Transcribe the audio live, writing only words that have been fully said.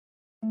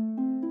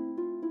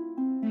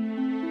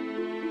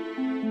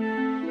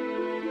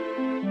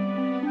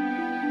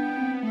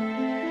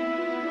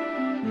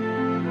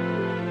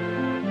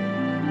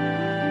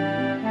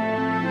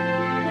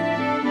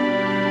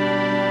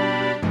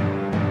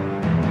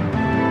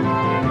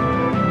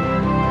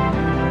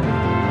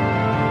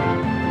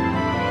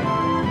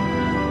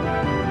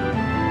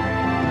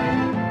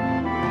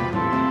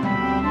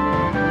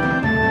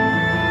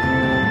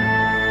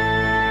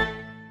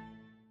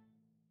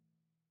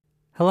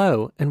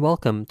Hello, and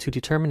welcome to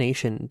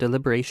Determination,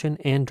 Deliberation,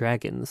 and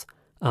Dragons.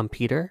 I'm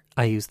Peter,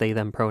 I use they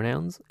them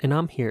pronouns, and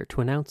I'm here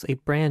to announce a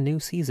brand new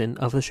season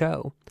of the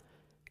show.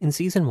 In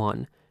Season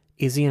 1,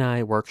 Izzy and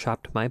I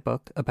workshopped my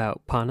book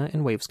about Pana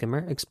and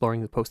Waveskimmer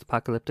exploring the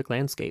post-apocalyptic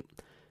landscape.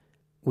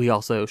 We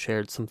also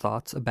shared some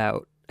thoughts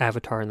about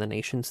Avatar and the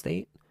Nation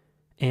State,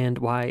 and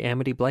why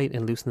Amity Blight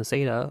and Lucinda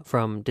Seda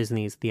from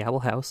Disney's The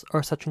Owl House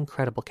are such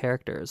incredible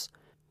characters.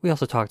 We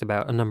also talked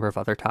about a number of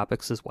other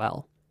topics as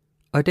well.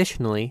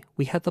 Additionally,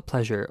 we had the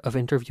pleasure of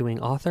interviewing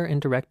author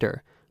and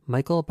director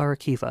Michael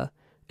Barakiva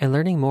and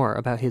learning more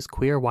about his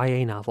queer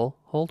YA novel,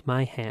 Hold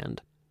My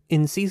Hand.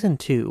 In Season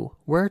 2,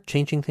 we're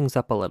changing things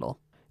up a little.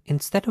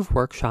 Instead of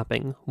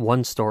workshopping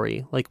one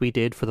story like we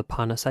did for the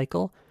Pana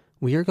cycle,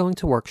 we are going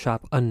to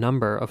workshop a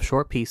number of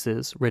short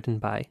pieces written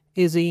by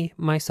Izzy,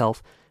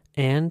 myself,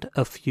 and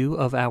a few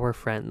of our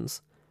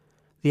friends.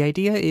 The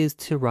idea is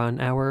to run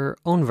our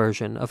own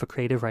version of a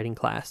creative writing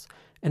class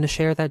and to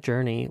share that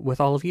journey with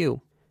all of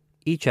you.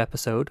 Each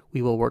episode,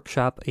 we will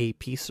workshop a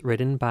piece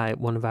written by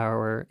one of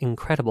our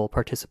incredible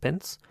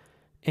participants,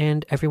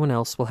 and everyone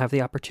else will have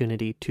the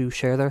opportunity to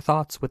share their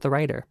thoughts with the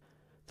writer.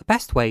 The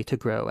best way to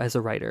grow as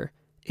a writer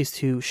is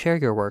to share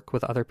your work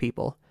with other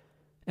people,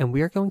 and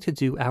we are going to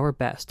do our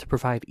best to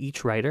provide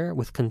each writer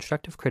with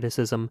constructive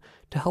criticism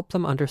to help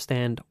them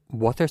understand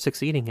what they're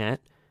succeeding at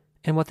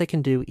and what they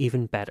can do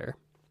even better.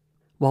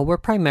 While we're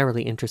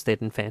primarily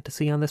interested in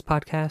fantasy on this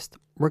podcast,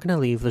 we're going to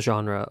leave the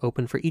genre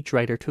open for each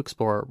writer to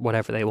explore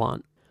whatever they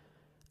want.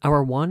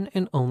 Our one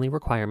and only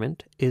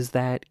requirement is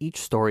that each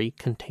story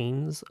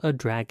contains a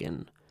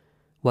dragon.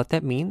 What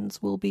that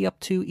means will be up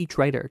to each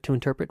writer to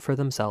interpret for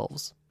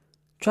themselves.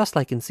 Just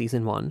like in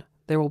Season 1,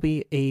 there will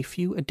be a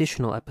few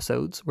additional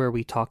episodes where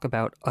we talk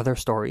about other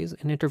stories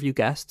and interview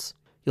guests.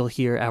 You'll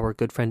hear our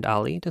good friend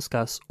Ali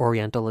discuss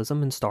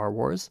Orientalism in Star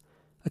Wars,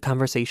 a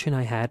conversation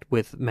I had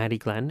with Maddie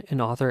Glenn,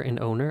 an author and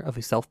owner of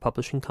a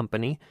self-publishing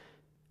company,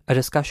 a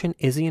discussion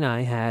Izzy and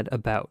I had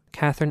about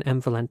Catherine M.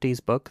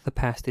 Valenti's book, The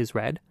Past is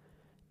Red,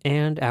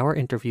 and our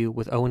interview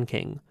with Owen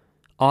King,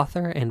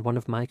 author and one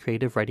of my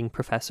creative writing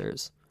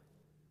professors.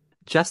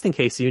 Just in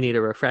case you need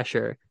a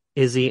refresher,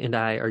 Izzy and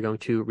I are going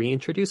to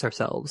reintroduce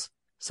ourselves.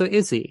 So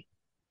Izzy,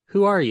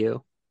 who are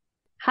you?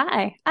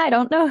 Hi, I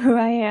don't know who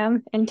I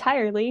am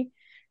entirely.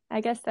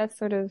 I guess that's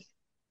sort of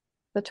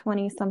the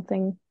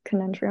 20-something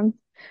conundrum.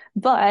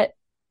 But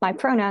my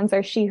pronouns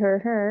are she,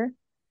 her.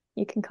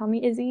 You can call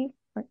me Izzy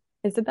or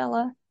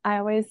Isabella. I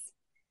always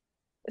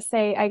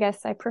say, I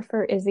guess I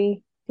prefer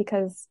Izzy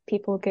because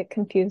people get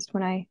confused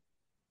when I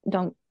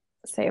don't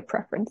say a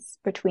preference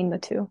between the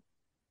two.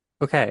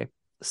 Okay,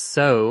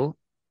 so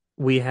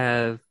we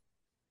have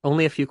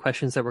only a few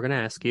questions that we're going to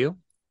ask you.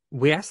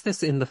 We asked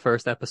this in the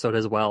first episode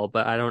as well,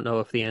 but I don't know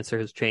if the answer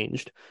has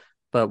changed.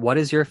 But what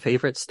is your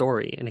favorite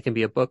story? And it can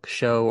be a book,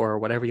 show, or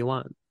whatever you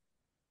want.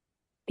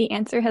 The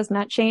answer has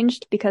not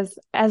changed because,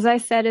 as I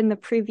said in the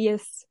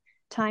previous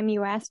time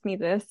you asked me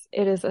this,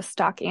 it is a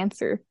stock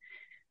answer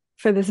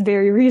for this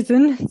very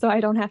reason, so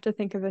I don't have to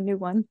think of a new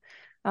one.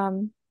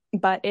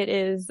 But it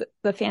is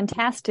the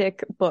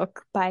fantastic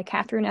book by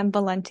Catherine M.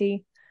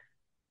 Valenti,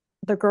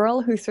 The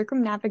Girl Who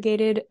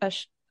Circumnavigated a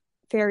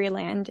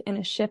Fairyland in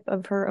a Ship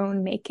of Her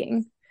Own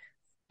Making.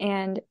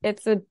 And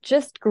it's a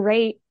just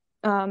great,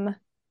 I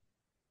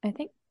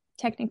think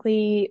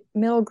technically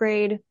middle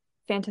grade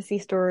fantasy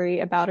story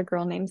about a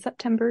girl named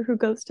September who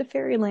goes to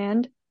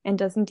Fairyland and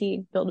does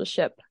indeed build a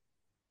ship.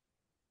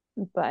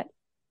 But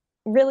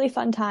really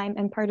fun time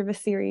and part of a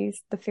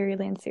series, the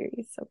Fairyland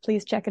series. So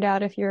please check it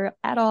out if you're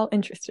at all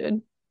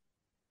interested.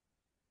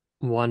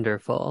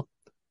 Wonderful.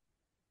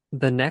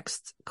 The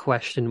next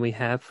question we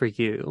have for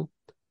you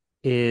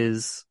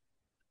is,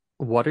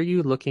 what are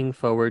you looking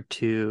forward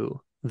to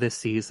this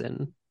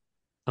season?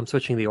 I'm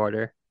switching the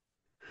order.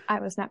 I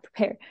was not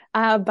prepared,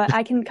 but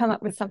I can come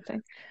up with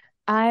something.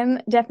 I'm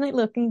definitely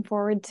looking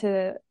forward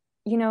to,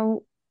 you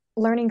know,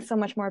 learning so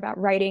much more about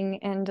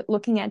writing and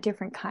looking at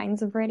different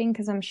kinds of writing,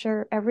 because I'm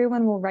sure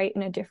everyone will write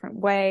in a different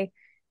way,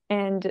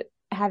 and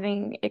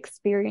having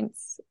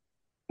experience,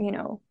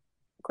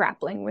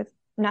 grappling with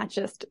not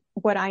just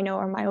what I know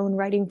are my own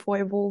writing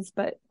foibles,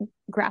 but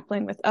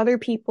grappling with other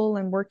people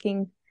and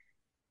working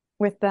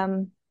with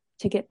them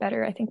to get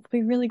better, I think will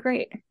be really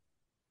great.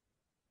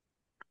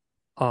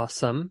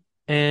 Awesome.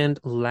 And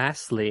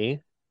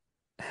lastly,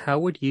 how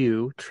would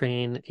you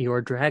train your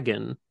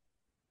dragon?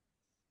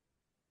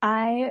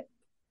 I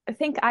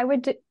think I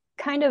would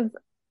kind of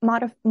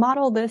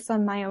model this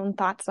on my own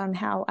thoughts on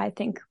how I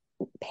think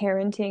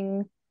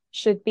parenting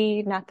should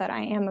be. Not that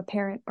I am a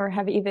parent or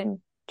have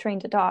even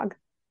trained a dog,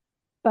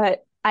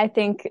 but I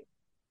think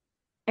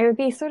it would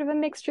be sort of a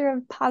mixture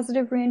of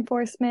positive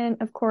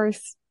reinforcement, of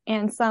course,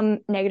 and some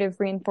negative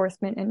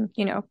reinforcement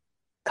and,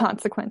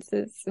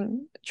 consequences,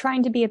 and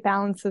trying to be a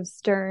balance of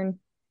stern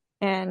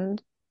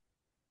and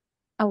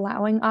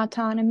allowing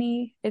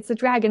autonomy. It's a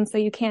dragon, so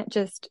you can't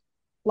just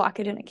lock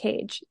it in a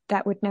cage.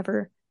 That would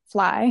never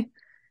fly.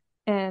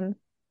 And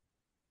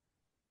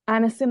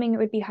I'm assuming it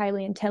would be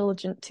highly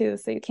intelligent too,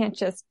 so you can't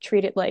just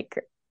treat it like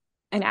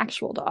an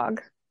actual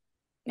dog.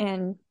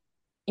 and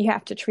you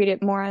have to treat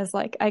it more as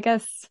like, I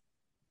guess,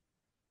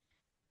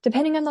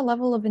 depending on the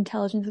level of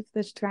intelligence of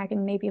this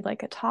dragon, maybe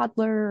like a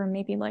toddler or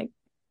maybe like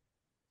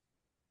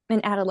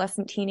an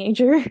adolescent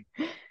teenager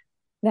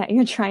that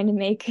you're trying to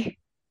make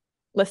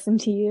listen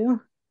to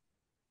you.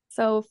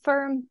 So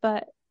firm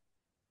but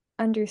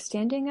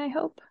understanding, I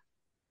hope.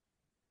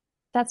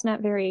 That's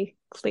not very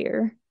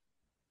clear.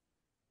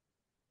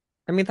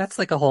 I mean, that's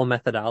like a whole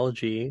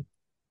methodology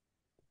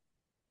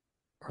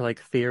or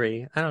like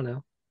theory. I don't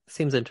know.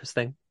 Seems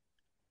interesting.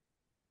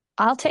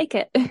 I'll take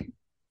it.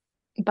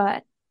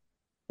 But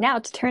now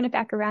to turn it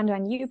back around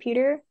on you,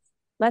 Peter,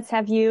 let's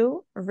have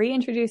you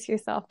reintroduce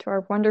yourself to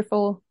our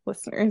wonderful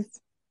listeners.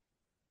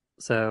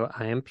 So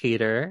I am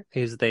Peter. I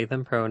use they,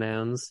 them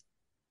pronouns.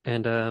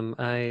 And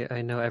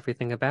I know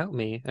everything about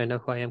me. I know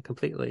who I am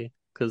completely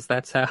because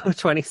that's how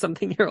 20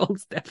 something year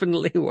olds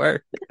definitely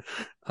work.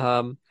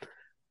 Um,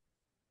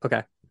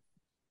 okay.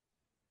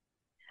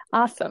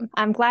 Awesome.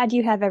 I'm glad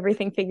you have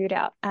everything figured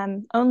out.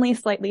 I'm only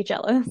slightly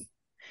jealous.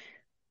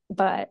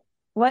 But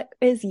what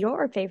is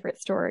your favorite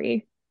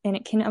story? And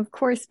it can, of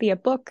course, be a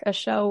book, a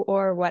show,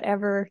 or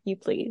whatever you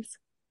please.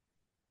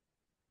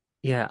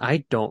 Yeah,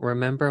 I don't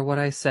remember what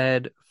I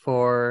said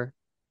for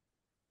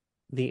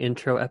the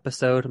intro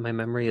episode. My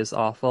memory is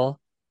awful.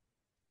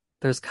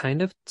 There's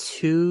kind of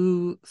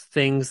two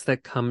things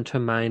that come to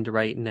mind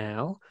right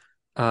now.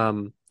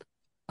 Um,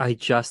 I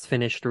just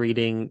finished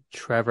reading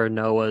Trevor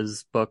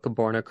Noah's book,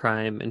 Born a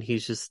Crime, and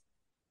he's just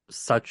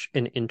such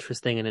an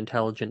interesting and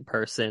intelligent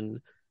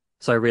person.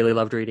 So I really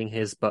loved reading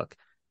his book.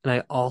 And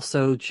I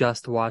also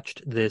just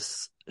watched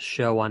this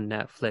show on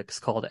Netflix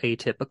called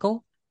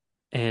Atypical,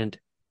 and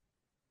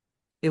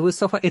it was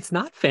so fun. It's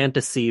not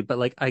fantasy, but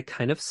like I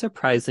kind of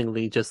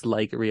surprisingly just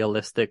like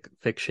realistic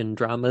fiction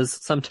dramas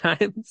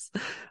sometimes.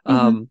 Mm-hmm.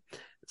 Um,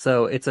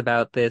 so it's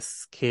about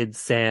this kid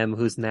Sam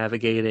who's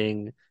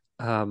navigating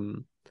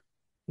um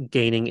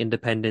gaining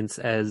independence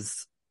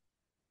as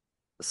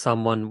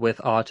someone with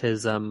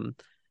autism,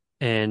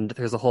 and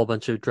there's a whole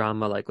bunch of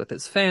drama like with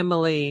his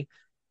family.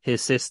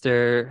 His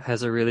sister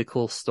has a really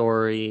cool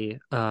story.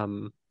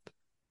 And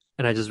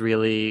I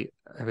really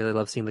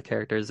love seeing the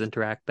characters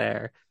interact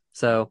there.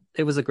 So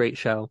it was a great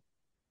show.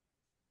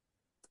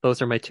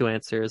 Those are my two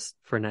answers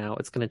for now.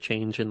 It's going to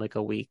change in like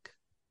a week.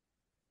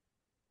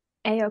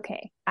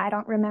 A-okay. I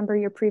don't remember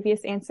your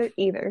previous answer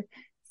either.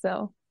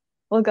 So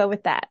we'll go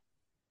with that.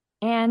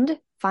 And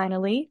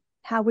finally,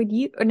 how would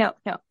you, or no,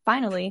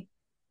 finally,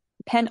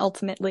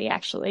 penultimately,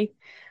 actually,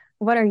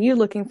 what are you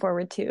looking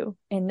forward to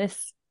in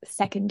this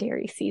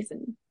secondary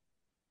season?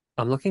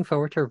 I'm looking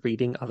forward to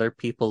reading other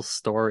people's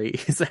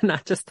stories and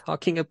not just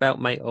talking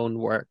about my own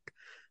work.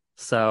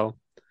 So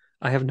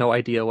I have no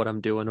idea what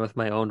I'm doing with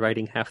my own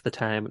writing half the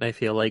time. And I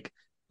feel like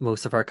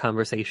most of our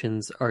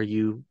conversations are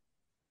you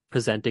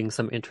presenting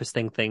some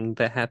interesting thing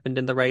that happened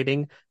in the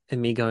writing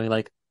and me going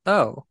like,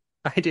 oh,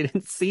 I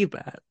didn't see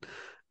that.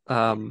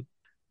 Um,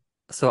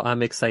 so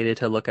I'm excited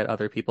to look at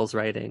other people's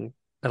writing.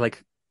 I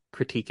like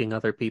critiquing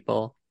other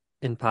people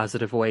in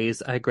positive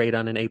ways. I grade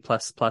on an A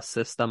plus plus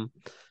system,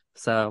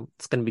 so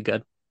it's gonna be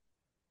good.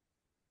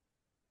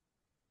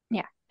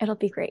 Yeah, it'll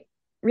be great.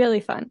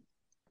 Really fun.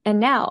 And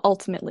now,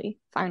 ultimately,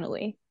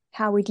 finally,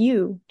 how would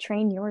you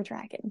train your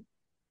dragon?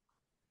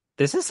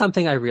 This is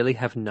something I really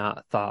have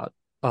not thought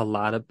a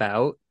lot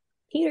about,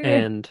 Peter.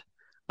 and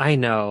I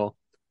know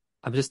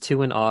I'm just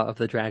too in awe of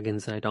the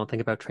dragons and I don't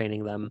think about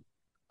training them.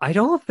 I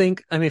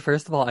mean,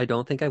 first of all, I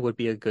don't think I would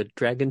be a good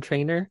dragon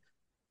trainer.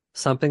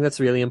 Something that's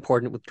really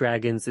important with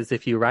dragons is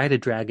if you ride a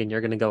dragon,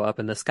 you're going to go up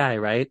in the sky,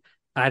 right?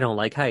 I don't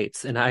like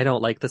heights and I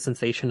don't like the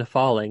sensation of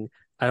falling.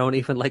 I don't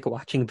even like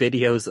watching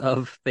videos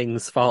of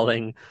things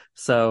falling.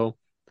 So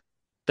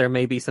there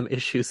may be some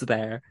issues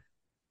there.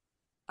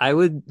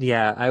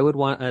 Yeah, I would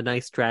want a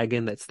nice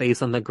dragon that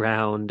stays on the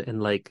ground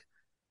and like,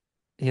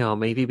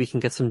 maybe we can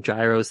get some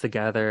gyros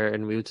together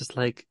and we would just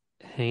like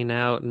hang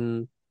out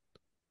and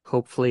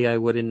hopefully I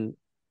wouldn't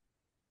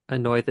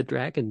annoy the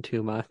dragon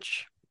too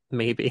much.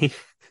 Maybe.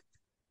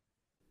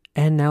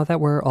 And now that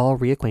we're all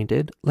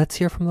reacquainted, let's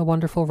hear from the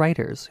wonderful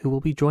writers who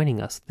will be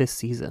joining us this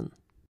season.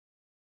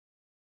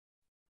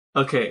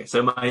 Okay,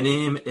 so my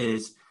name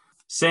is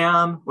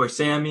Sam or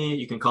Sammy.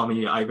 You can call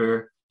me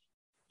either.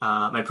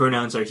 My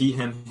pronouns are he,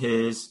 him,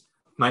 his.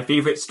 My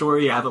favorite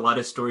story, I have a lot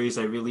of stories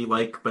I really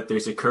like, but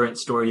there's a current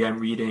story I'm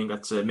reading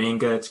that's a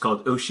manga. It's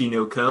called Oshi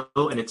no Ko,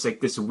 and it's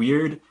like this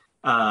weird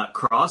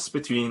cross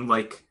between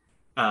like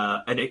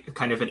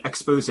kind of an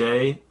expose.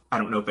 I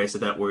don't know if I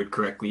said that word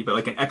correctly, but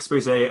like an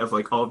expose of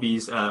like all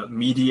these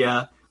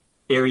media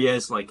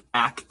areas like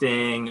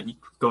acting,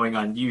 going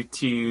on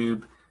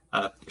YouTube,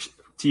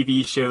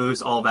 TV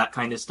shows, all that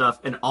kind of stuff,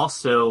 and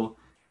also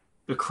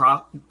a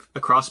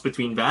cross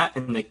between that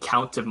and the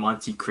Count of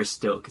Monte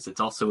Cristo because it's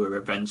also a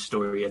revenge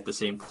story at the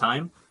same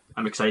time.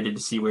 I'm excited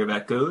to see where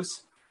that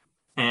goes.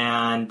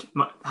 And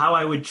how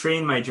I would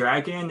train my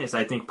dragon is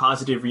I think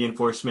positive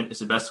reinforcement is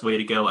the best way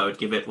to go. I would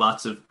give it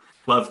lots of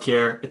love,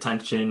 care,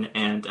 attention,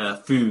 and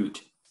food.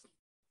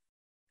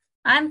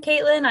 I'm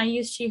Caitlin. I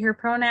use she, her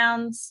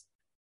pronouns.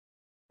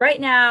 right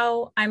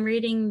now I'm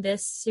reading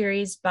this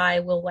series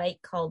by Will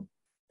White called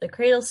the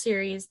Cradle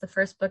series. The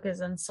first book is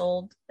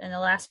unsold and the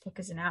last book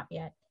isn't out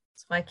yet.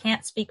 So I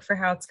can't speak for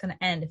how it's going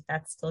to end, if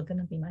that's still going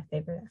to be my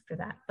favorite after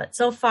that. But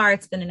so far,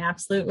 it's been an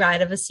absolute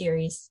ride of a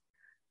series.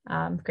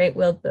 Great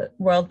world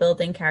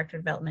building, character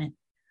development.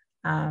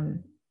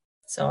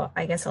 So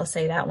I guess I'll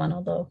say that one,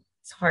 although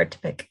it's hard to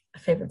pick a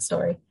favorite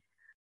story.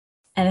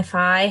 And if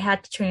I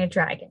had to train a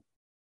dragon,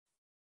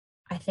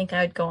 I think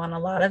I would go on a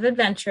lot of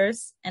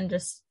adventures and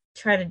just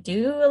try to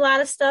do a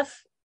lot of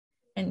stuff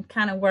and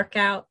kind of work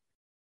out,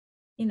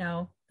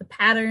 the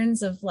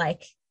patterns of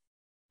like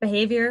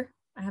behavior.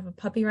 I have a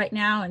puppy right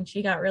now and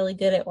she got really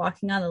good at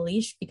walking on the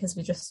leash because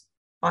we just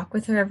walk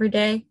with her every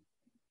day.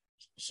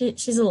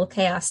 She's a little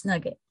chaos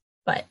nugget,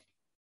 but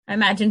I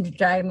imagine the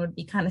dragon would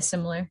be kind of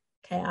similar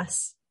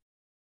chaos.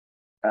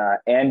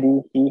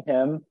 Andy, he,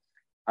 him.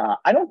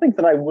 I don't think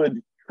that I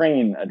would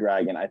train a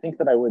dragon. I think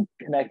that I would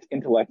connect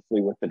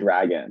intellectually with the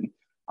dragon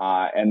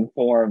and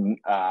form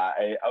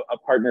a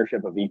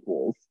partnership of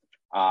equals,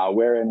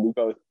 wherein we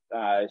both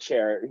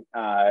share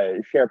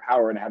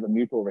power and have a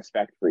mutual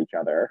respect for each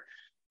other.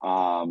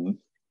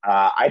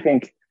 I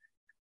think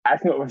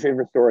asking what my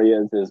favorite story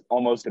is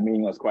almost a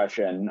meaningless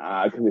question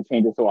because it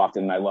changes so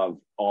often. And I love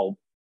all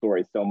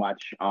stories so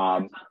much.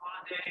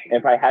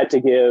 If I had to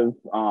give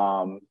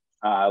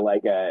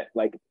like a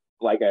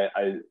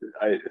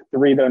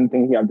three that I'm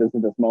thinking of just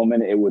at this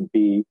moment, it would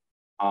be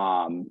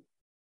BoJack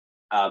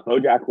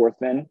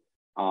Horseman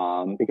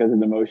because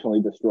it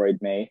emotionally destroyed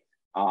me,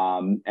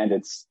 and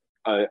it's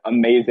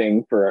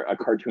amazing for a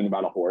cartoon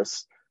about a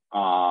horse.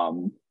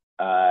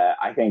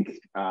 I think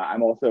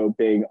I'm also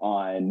big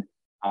on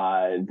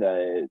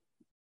the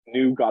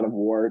new God of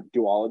War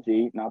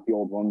duology, not the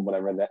old one,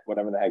 whatever the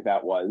heck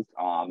that was.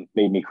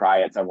 Made me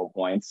cry at several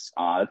points.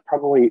 It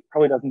probably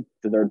doesn't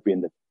deserve to be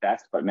in the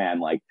best, but man,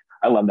 like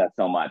I love that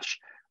so much.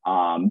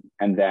 And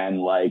then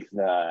like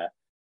the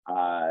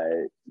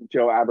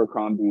Joe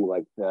Abercrombie,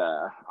 like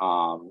the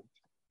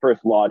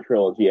First Law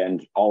trilogy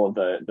and all of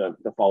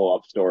the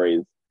follow-up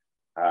stories.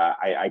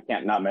 I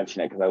can't not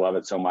mention it because I love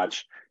it so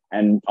much.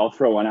 And I'll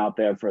throw one out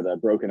there for the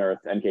Broken Earth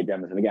N.K.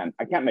 Jemisin. Again,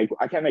 I can't make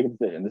a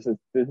decision. This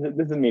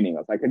is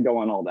meaningless. I could go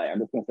on all day. I'm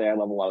just gonna say I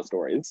love a lot of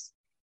stories.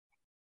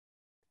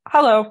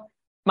 Hello,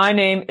 my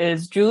name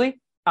is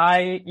Julie.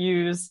 I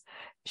use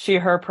she,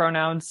 her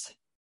pronouns.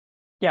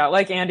 Yeah,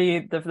 like Andy,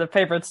 the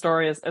favorite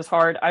story is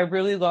hard. I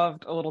really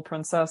loved A Little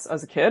Princess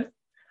as a kid.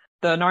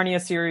 The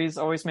Narnia series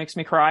always makes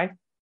me cry.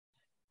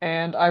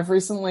 And I've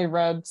recently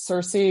read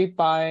Circe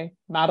by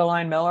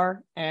Madeline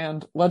Miller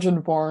and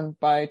Legendborn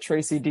by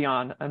Tracy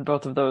Deonn, and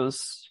both of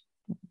those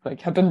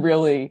have been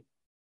really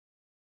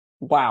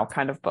wow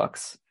kind of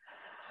books.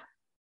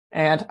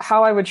 And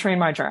how I would train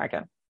my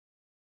dragon.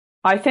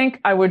 I think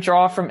I would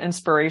draw from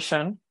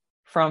inspiration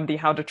from the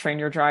How to Train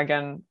Your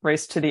Dragon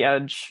Race to the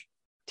Edge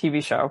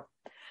TV show,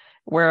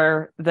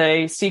 where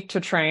they seek to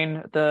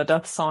train the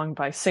death song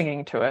by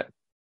singing to it.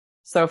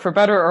 So for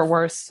better or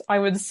worse, I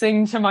would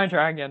sing to my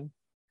dragon.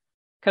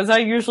 Because I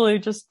usually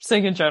just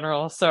sing in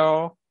general,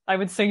 so I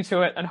would sing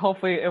to it, and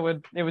hopefully it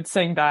would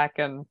sing back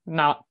and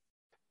not,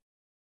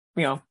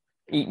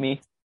 eat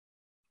me.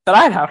 But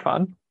I'd have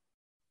fun.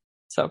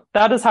 So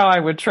that is how I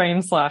would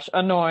train /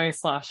 annoy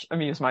 /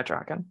 amuse my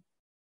dragon.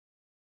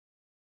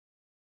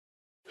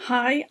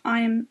 Hi,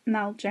 I'm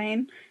Mel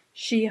Jane,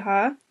 she,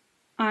 her.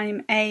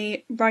 I'm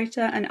a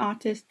writer and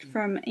artist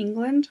from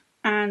England,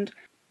 and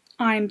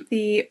I'm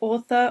the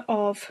author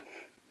of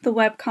the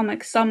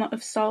webcomic Summer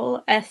of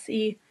Soul,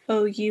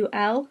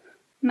 SEOUL.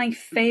 My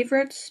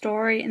favourite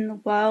story in the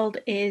world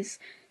is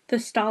The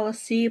Starless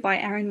Sea by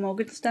Erin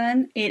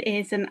Morgenstern. It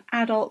is an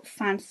adult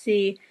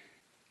fantasy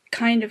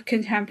kind of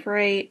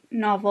contemporary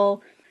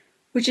novel,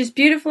 which is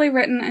beautifully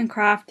written and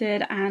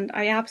crafted, and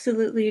I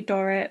absolutely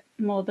adore it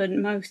more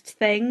than most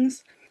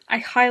things. I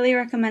highly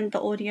recommend the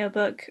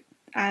audiobook,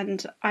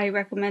 and I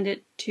recommend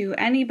it to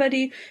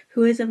anybody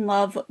who is in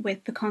love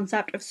with the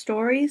concept of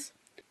stories.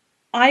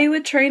 I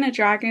would train a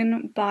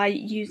dragon by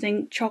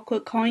using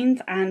chocolate coins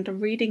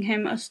and reading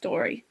him a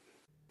story.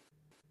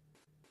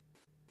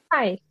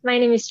 Hi, my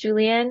name is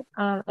Julianne.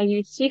 I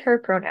use she, her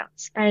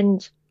pronouns.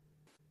 And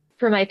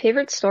for my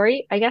favorite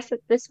story, I guess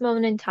at this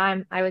moment in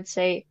time, I would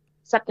say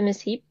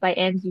Septimus Heap by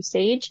Andrew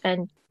Sage,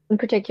 and in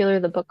particular,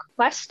 the book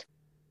Quest.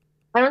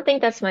 I don't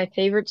think that's my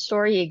favorite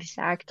story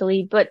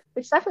exactly, but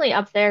it's definitely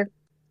up there,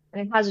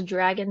 and it has a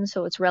dragon,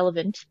 so it's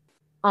relevant.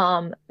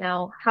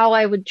 Now, how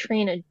I would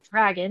train a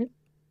dragon,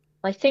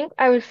 I think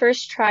I would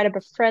first try to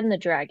befriend the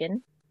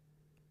dragon.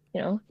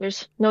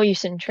 There's no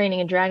use in training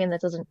a dragon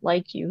that doesn't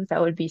like you. That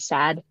would be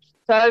sad.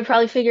 So I would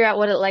probably figure out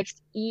what it likes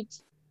to eat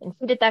and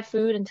feed it that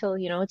food until,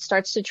 it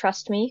starts to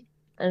trust me.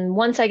 And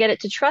once I get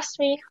it to trust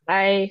me,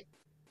 I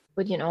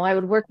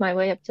would work my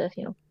way up to,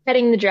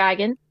 petting the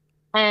dragon.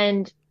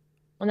 And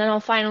then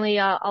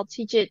I'll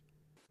teach it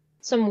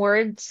some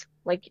words,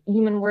 like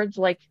human words,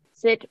 like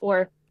sit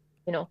or,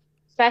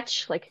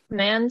 fetch, like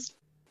commands,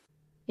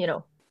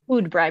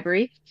 food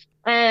bribery.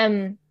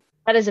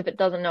 That is if it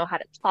doesn't know how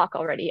to talk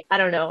already. I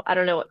don't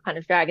know what kind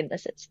of dragon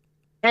this is.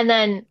 And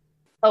then,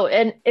 oh,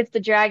 and if the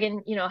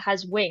dragon,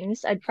 has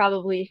wings, I'd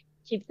probably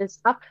keep this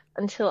up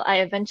until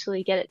I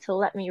eventually get it to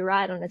let me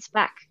ride on its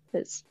back,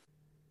 because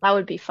that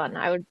would be fun.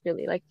 I would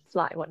really like to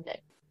fly one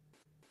day.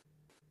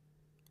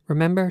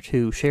 Remember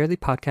to share the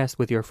podcast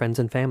with your friends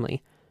and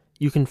family.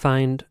 You can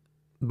find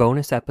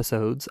bonus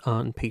episodes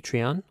on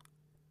Patreon,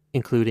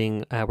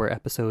 including our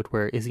episode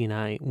where Izzy and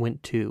I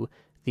went to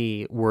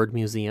the Word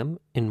Museum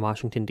in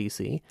Washington,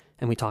 D.C.,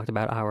 and we talked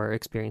about our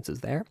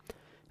experiences there,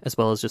 as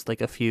well as just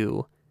like a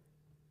few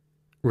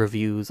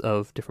reviews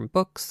of different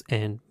books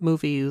and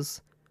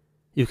movies.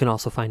 You can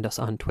also find us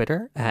on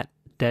Twitter at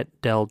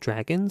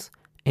DetDelDragons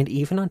and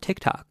even on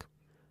TikTok.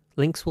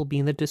 Links will be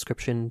in the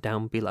description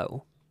down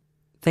below.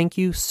 Thank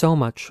you so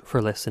much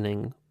for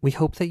listening. We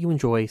hope that you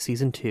enjoy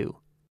Season 2.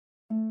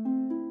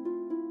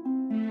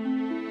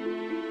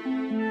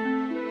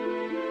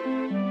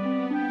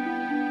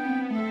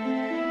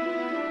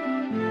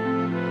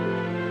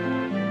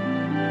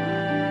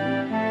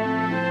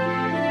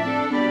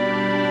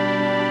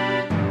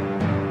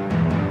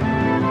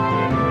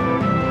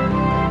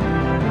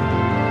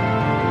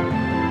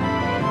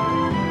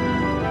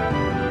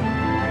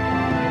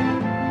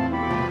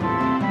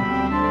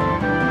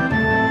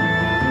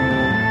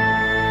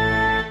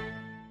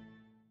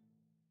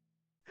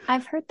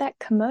 I've heard that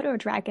Komodo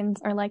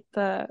dragons are like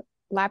the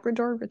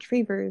Labrador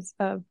retrievers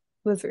of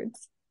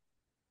lizards.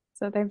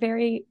 So they're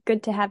very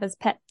good to have as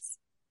pets.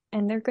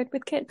 And they're good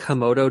with kids.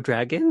 Komodo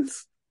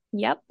dragons?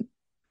 Yep.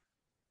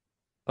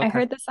 Okay. I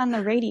heard this on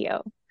the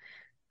radio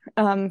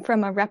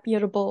from a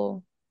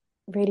reputable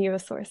radio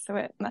source, so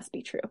it must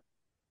be true.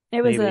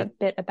 It was Maybe. a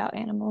bit about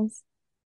animals.